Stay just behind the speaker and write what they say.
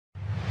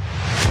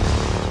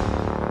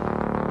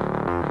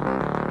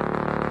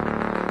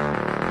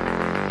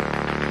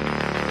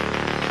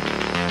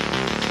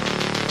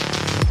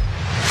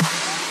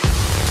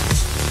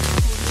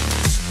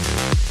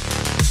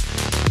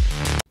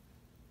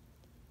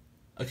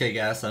Okay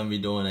guys, so I'm going to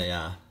be doing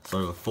a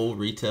sort of a full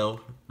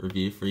retail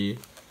review for you.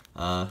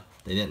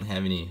 They didn't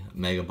have any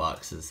mega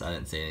boxes, I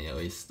didn't see any at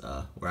least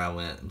where I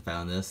went and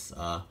found this.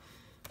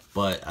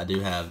 But I do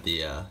have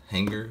the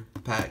hanger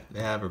pack they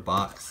have, or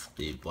box,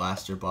 the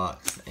blaster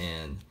box,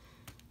 and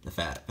the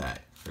fat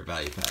pack, or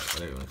value pack,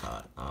 whatever you want to call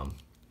it.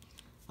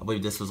 I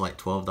believe this was like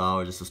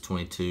 $12, this was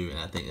 $22, and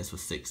I think this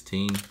was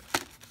 $16.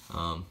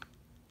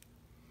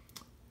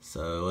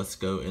 So let's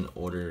go in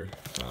order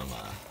from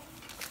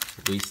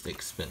least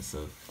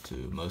expensive to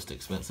most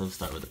expensive.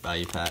 Start with the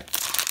value pack.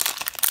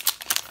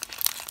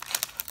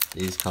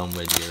 These come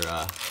with your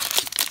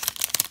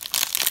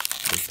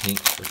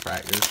pink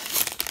refractors.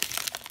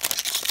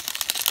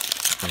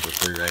 Comes with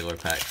 3 regular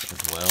packs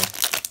as well.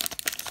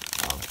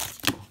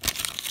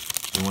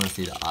 If you want to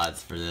see the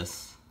odds for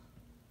this,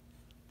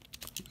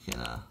 you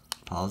can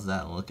pause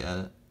that and look at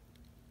it.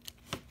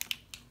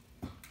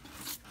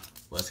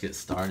 Let's get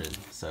started.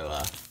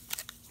 So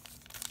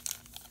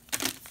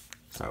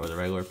start with the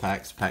regular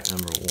packs. Pack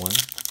number 1.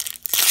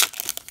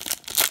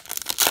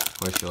 Of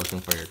course, you're looking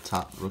for your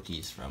top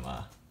rookies from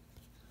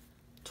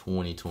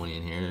 2020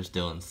 in here. There's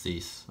Dylan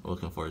Cease,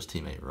 looking for his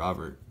teammate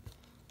Robert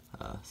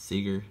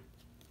Seager,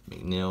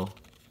 McNeil.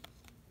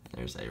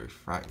 There's a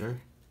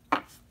refractor.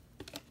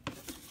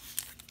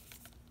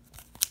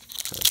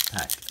 So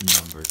pack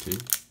number 2.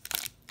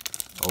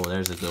 Oh,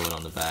 there's a good one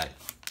on the back.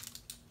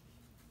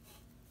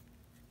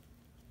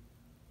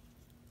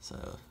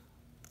 So,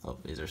 oh,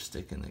 these are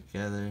sticking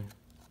together.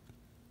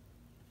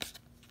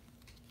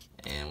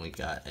 And we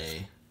got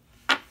a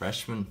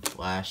freshman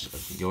flash of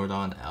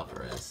Yordan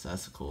Alvarez.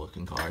 That's a cool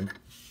looking card.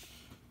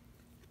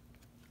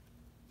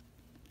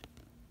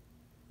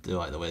 Do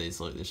like the way these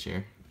look this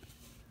year.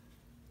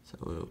 So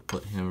we'll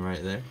put him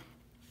right there.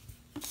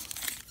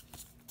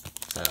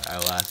 So our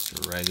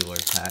last regular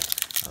pack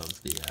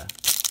of the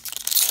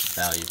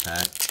value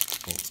pack.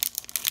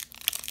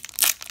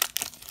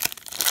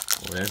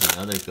 Oh, there's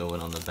another good one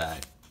on the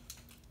back.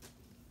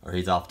 Or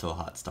he's off to a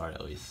hot start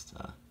at least.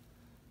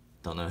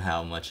 Don't know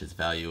how much his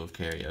value will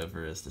carry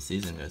over as the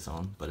season goes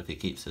on, but if he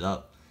keeps it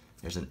up,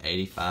 there's an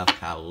 85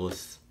 Kyle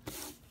Lewis.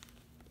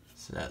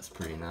 So that's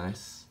pretty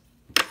nice.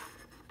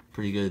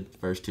 Pretty good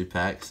first 2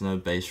 packs. No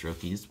base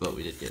rookies, but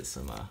we did get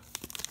some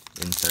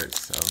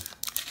inserts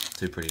of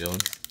 2 pretty good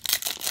ones.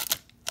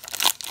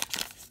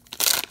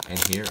 And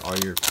here are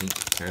your pink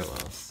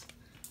parallels.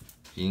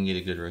 If you can get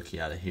a good rookie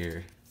out of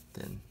here,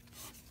 then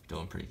you're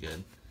doing pretty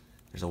good.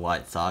 There's a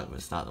white sock, but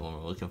it's not the one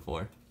we're looking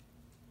for.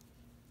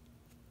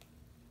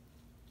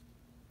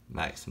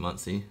 Max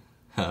Muncy.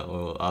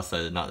 Well,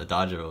 also not the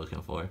Dodger we're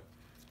looking for.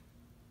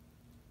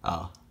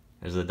 Oh,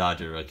 there's a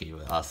Dodger rookie,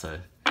 but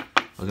also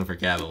looking for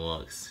Gavin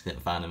Wilkes.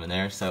 Didn't find him in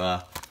there.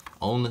 So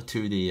on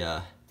to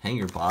the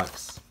hanger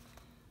box.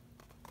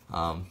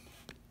 If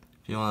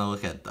you want to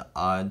look at the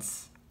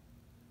odds,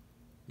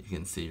 you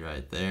can see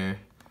right there.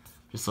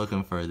 Just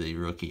looking for the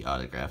rookie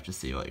autograph to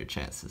see what your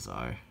chances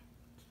are.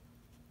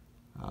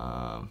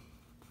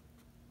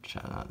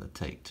 Try not to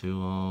take too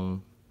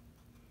long.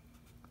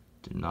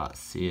 Do not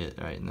see it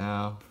right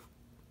now.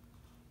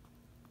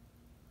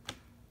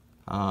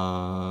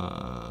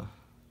 Yeah,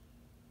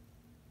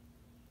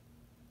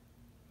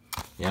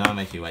 don't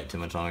make you wait too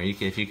much longer.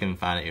 If you can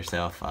find it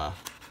yourself,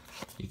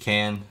 you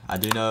can. I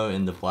do know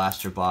in the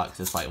blaster box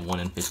it's like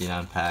 1 in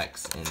 59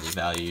 packs. In the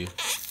value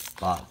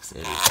box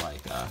it is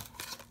like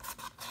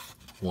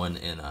 1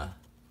 in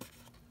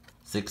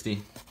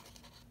 60.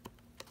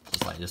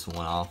 Just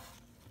one off.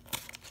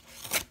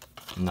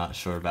 I'm not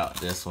sure about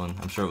this one.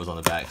 I'm sure it was on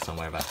the back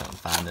somewhere, but I couldn't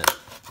find it.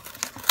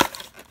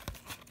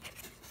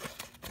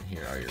 And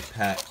here are your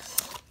packs.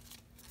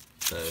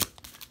 So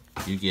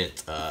you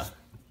get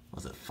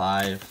was it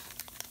 5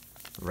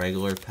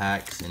 regular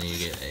packs, and you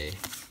get a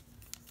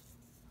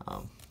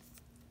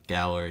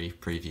gallery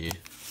preview.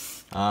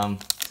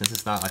 Since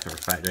it's not like a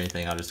refractor or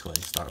anything, I'll just go ahead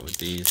and start with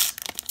these.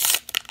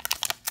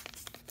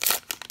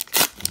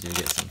 You do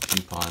get some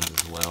coupons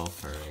as well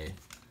for a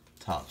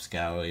Topps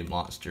Gallery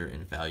Monster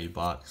and Value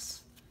box.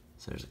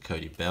 So there's a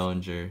Cody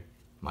Bellinger,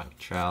 Mike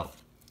Trout,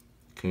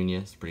 Acuna,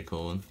 it's a pretty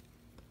cool one,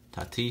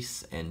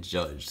 Tatis, and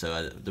Judge.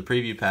 So the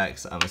preview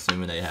packs, I'm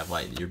assuming they have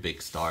like your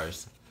big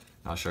stars.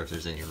 Not sure if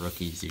there's any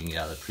rookies you can get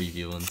out of the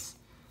preview ones.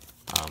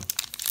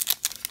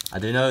 I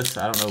do notice,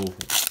 I don't know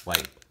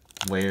like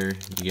where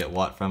you get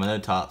what from. I know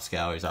Topps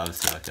Gallery is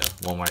obviously like a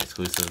Walmart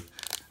exclusive.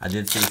 I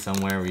did see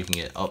somewhere where you can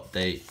get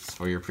updates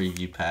for your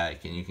preview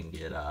pack, and you can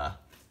get I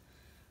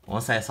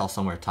want to say I saw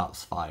somewhere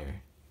Topps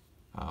Fire.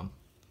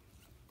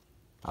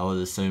 I would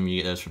assume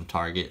you get those from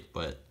Target,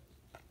 but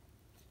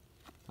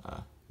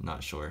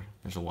not sure.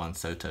 There's a Juan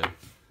Soto.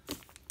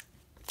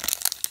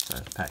 So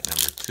pack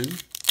number 2.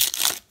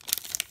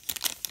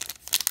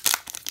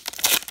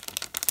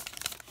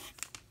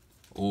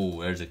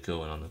 Oh, there's a good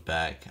one on the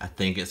back. I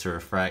think it's a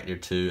refractor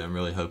too. I'm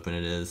really hoping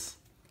it is.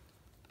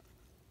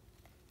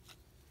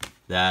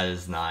 That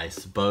is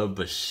nice. Bo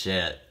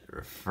Bichette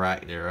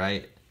refractor,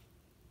 right?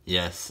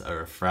 Yes, a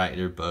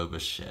refractor Bo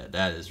Bichette.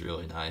 That is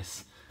really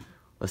nice.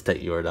 Let's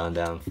take Yordan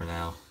down for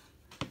now.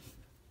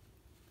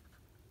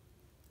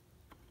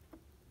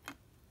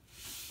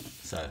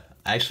 So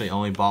I actually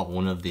only bought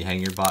one of the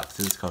hanger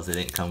boxes because they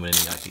didn't come with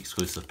any like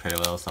exclusive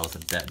parallels, so I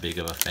wasn't that big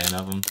of a fan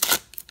of them.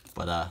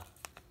 But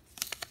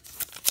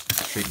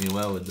treat me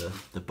well with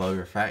the Bow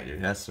Refractor.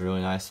 That's a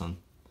really nice one.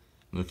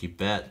 Mookie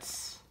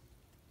Betts.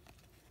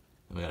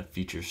 And we got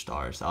Future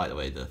Stars. I like the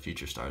way the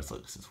Future Stars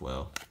looks as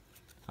well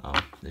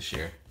this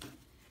year.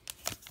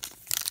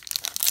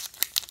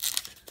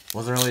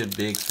 Wasn't really a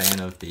big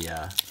fan of the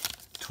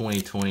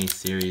 2020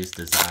 series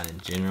design in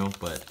general,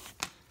 but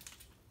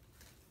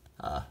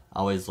I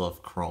always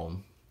love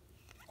Chrome.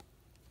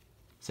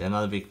 See, I'm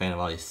not a big fan of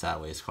all these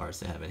sideways cards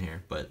they have in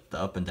here, but the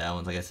up and down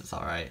ones, I guess it's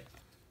alright.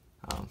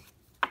 That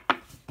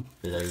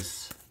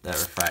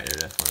refractor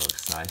definitely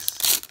looks nice.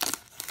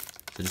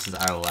 So this is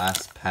our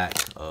last pack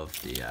of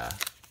the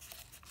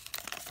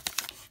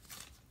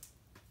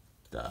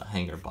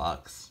hanger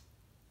box.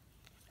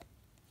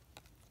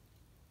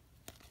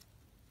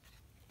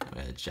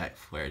 We got a Jack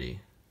Flaherty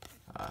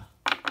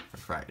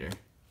refractor.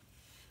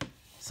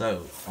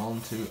 So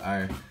on to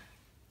our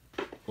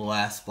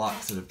last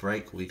box of the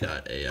break. We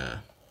got a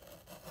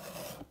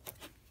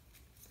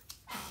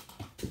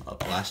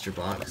blaster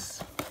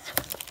box.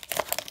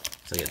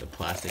 So get the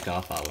plastic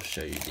off. I will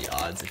show you the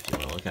odds if you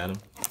want to look at them.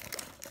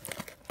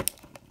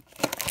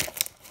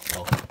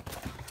 Oh.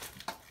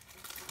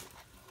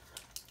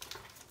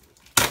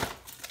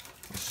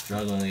 I'm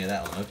struggling to get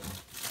that one open.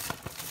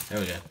 There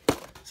we go.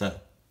 So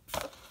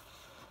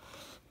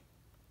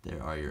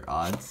there are your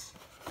odds.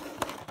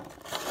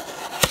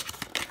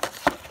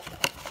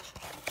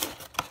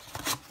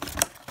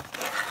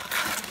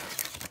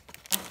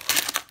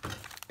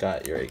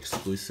 Got your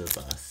exclusive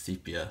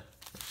sepia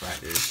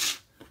refractors.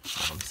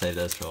 Save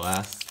those for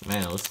last.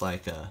 Man, it looks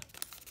like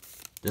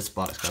this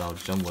box got all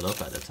jumbled up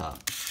at the top.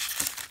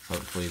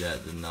 Hopefully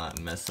that did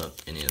not mess up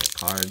any of the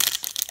cards.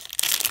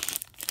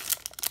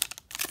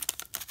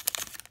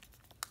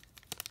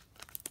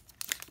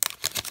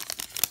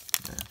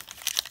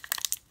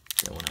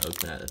 Don't want to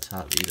open at the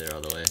top either all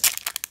the way.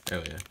 There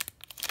we go.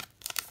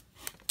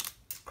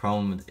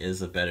 Chrome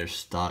is a better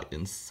stock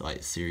than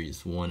like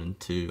Series 1 and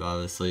 2,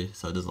 obviously,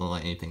 so it doesn't look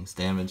like anything's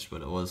damaged,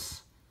 but it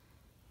was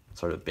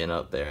sort of bent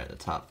up there at the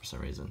top for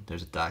some reason.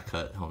 There's a die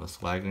cut Honus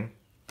Wagner.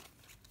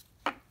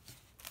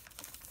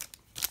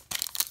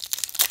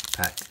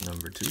 Pack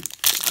number 2.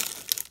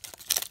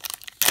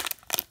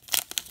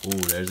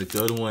 Ooh, there's a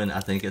good one. I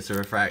think it's a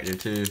refractor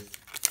too.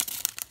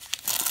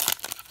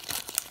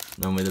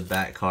 Normally the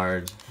back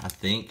card, I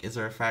think, is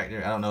a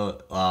refractor. I don't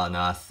know.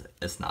 No,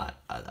 it's not.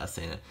 I've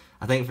seen it.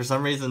 I think for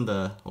some reason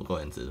we'll go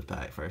into the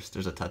pack first.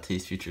 There's a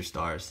Tatis Future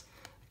Stars,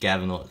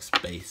 Gavin Lux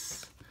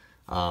base.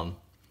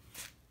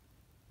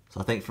 So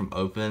I think from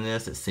opening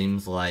this, it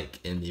seems like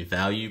in the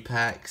value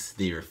packs,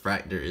 the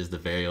refractor is the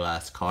very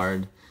last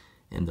card.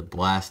 In the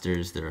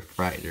blasters, the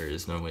refractor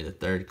is normally the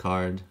third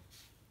card.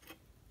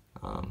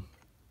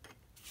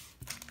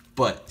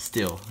 But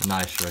still, a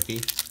nice rookie.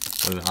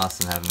 Would have been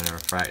awesome having a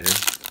refractor,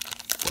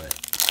 but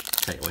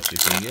take what you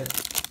can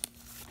get.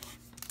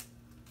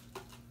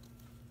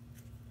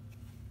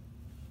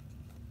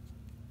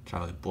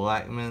 Charlie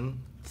Blackmon.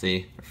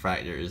 See,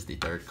 refractor is the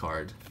third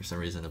card for some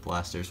reason. The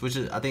blasters, which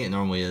is, I think it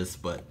normally is,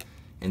 but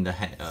in the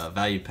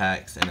value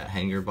packs and that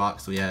hanger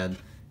box we had,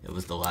 it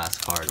was the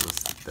last card. It was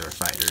the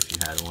refractor if you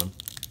had one.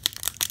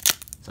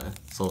 So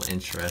it's a little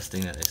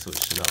interesting that they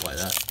switched it up like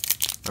that.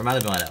 Or it might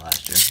have been like that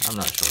last year. I'm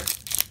not sure.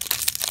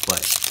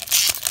 But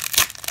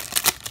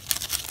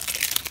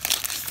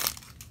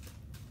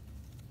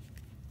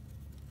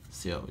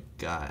see what we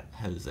got.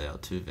 Jose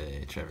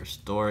Altuve, Trevor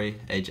Story,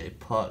 AJ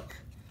Puck,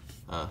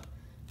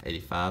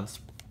 85's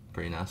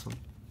pretty nice one.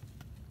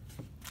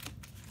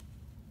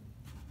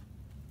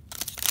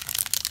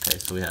 Okay,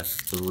 so we have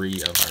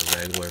 3 of our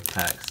regular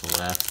packs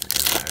left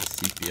in our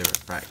sepia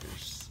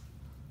refractors.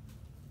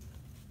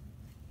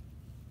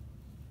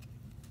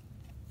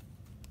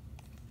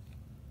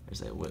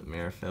 There's a Whit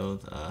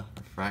Merrifield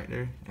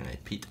refractor and a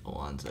Pete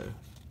Alonso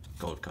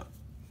Gold Cup.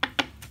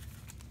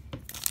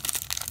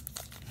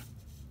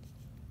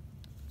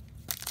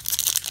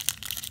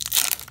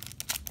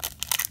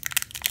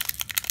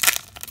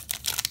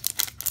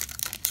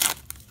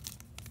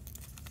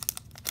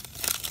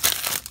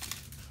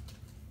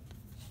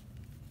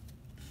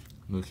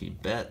 Mookie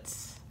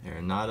Betts,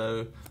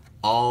 Arenado.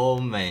 Oh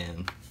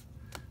man,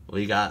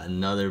 we got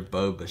another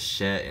Bo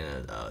Bichette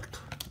and a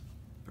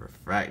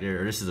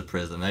refractor. Or this is a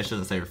prism. I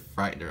shouldn't say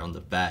refractor on the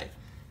back.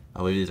 I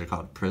believe these are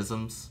called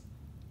prisms.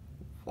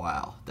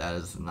 Wow, that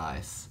is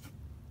nice.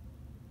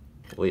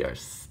 We are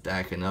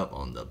stacking up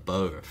on the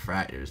Bo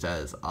refractors.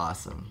 That is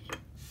awesome.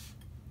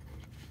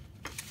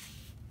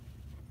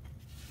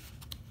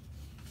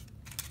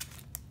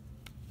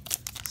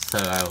 So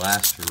our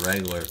last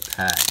regular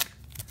pack.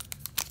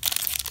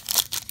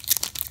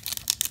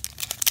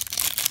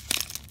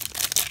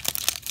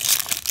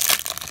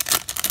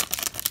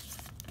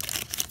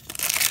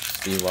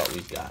 See what we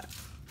got.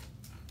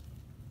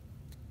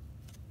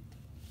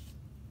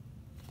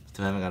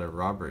 Still haven't got a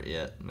Robert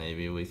yet.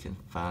 Maybe we can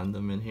find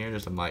them in here.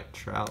 There's a Mike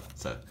Trout.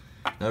 So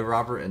no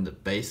Robert in the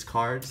base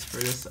cards for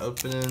this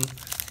opening.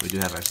 we do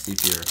have our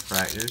sepia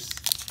refractors.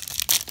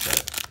 So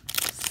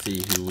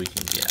see who we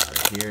can get out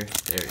of here.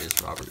 There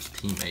is Robert's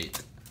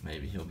teammate.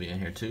 Maybe he'll be in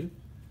here too.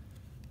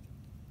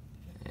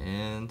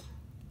 And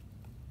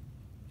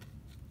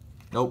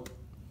nope,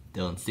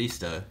 Dylan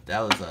Sesto.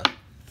 That was a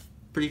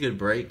pretty good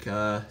break. Do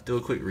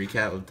a quick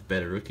recap of the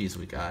better rookies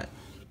we got.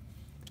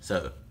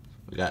 So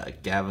we got a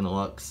Gavin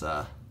Lux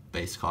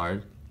base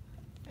card,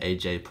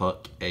 AJ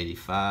Puck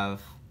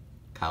 85,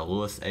 Kyle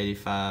Lewis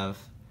 85,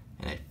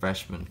 and a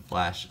freshman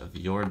flash of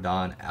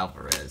Yordan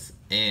Alvarez.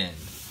 And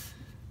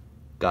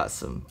got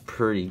some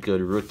pretty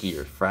good rookie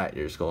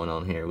refractors going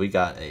on here. We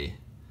got a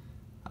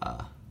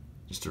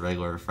just a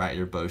regular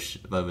refractor Bo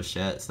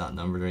Bichette. It's not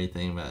numbered or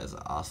anything, but it's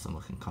an awesome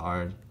looking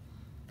card.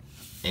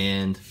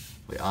 And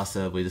we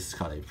also, this is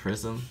called a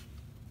prism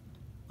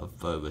of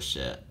Bo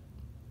Bichette.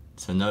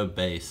 So no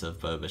base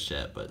of Bo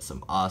Bichette, but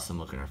some awesome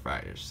looking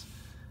refractors.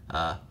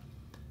 So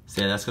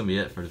yeah, that's going to be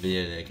it for the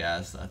video today,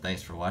 guys.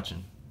 Thanks for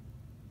watching.